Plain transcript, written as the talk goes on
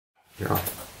Yeah.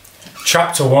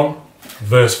 Chapter 1,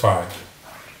 verse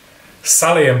 5.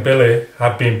 Sally and Billy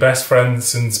had been best friends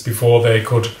since before they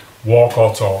could walk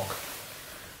or talk.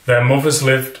 Their mothers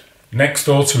lived next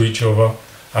door to each other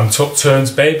and took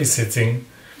turns babysitting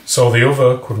so the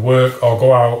other could work or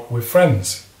go out with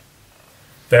friends.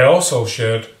 They also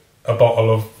shared a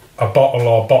bottle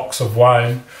or box of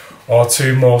wine or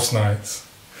two most nights.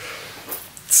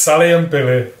 Sally and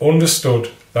Billy understood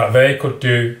that they could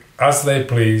do as they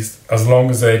pleased as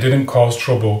long as they didn't cause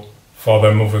trouble for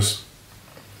their mothers.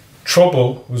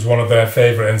 Trouble was one of their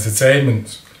favourite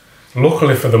entertainments.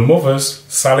 Luckily for the mothers,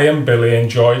 Sally and Billy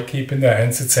enjoyed keeping their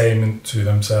entertainment to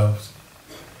themselves,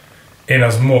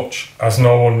 inasmuch as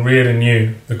no one really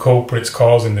knew the culprits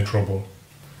causing the trouble.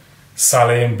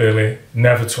 Sally and Billy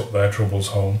never took their troubles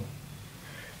home.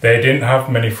 They didn't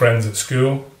have many friends at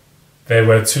school. They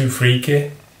were too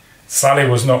freaky. Sally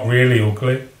was not really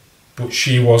ugly, but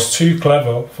she was too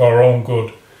clever for her own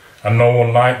good, and no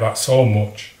one liked that so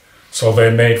much, so they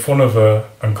made fun of her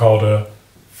and called her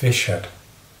Fishhead.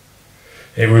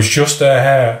 It was just her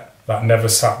hair that never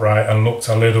sat right and looked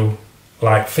a little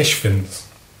like fish fins.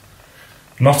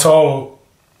 Not all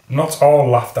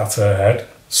laughed at her head.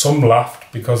 Some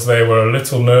laughed because they were a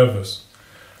little nervous.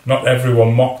 Not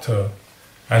everyone mocked her,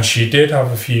 and she did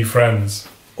have a few friends,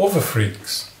 other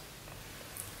freaks.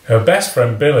 Her best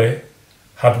friend Billy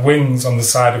had wings on the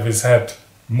side of his head,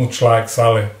 much like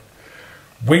Sally.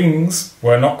 Wings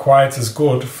were not quite as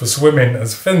good for swimming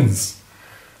as fins,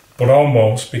 but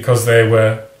almost, because they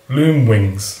were loon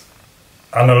wings,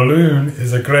 and a loon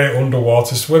is a great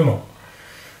underwater swimmer.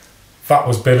 That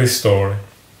was Billy's story.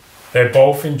 They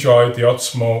both enjoyed the odd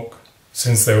smoke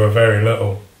since they were very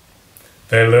little.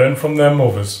 They learned from their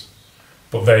mothers,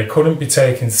 but they couldn't be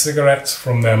taking cigarettes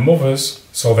from their mothers,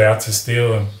 so they had to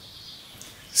steal them.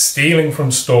 Stealing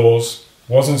from stores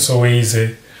wasn't so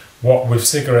easy, what with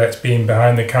cigarettes being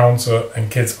behind the counter and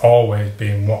kids always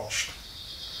being watched.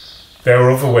 There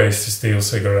were other ways to steal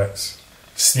cigarettes.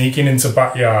 Sneaking into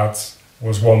backyards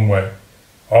was one way,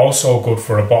 also good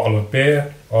for a bottle of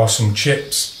beer or some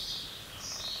chips,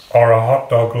 or a hot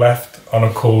dog left on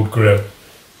a cold grill.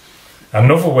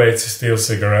 Another way to steal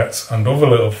cigarettes and other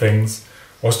little things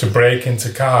was to break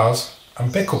into cars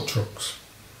and pickup trucks.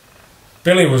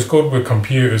 Billy was good with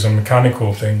computers and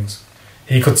mechanical things.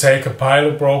 He could take a pile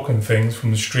of broken things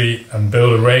from the street and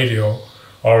build a radio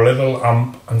or a little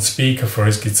amp and speaker for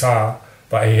his guitar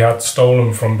that he had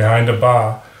stolen from behind a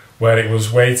bar where it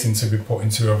was waiting to be put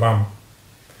into a van.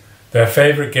 Their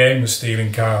favourite game was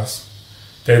stealing cars.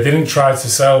 They didn't try to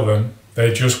sell them,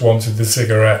 they just wanted the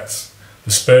cigarettes,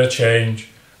 the spare change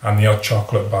and the odd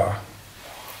chocolate bar,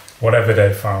 whatever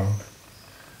they found,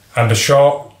 and a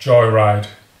short joyride.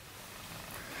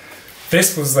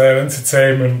 This was their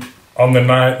entertainment on the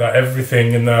night that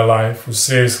everything in their life was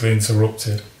seriously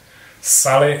interrupted.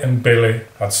 Sally and Billy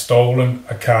had stolen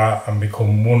a car and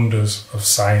become wonders of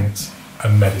science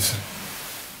and medicine.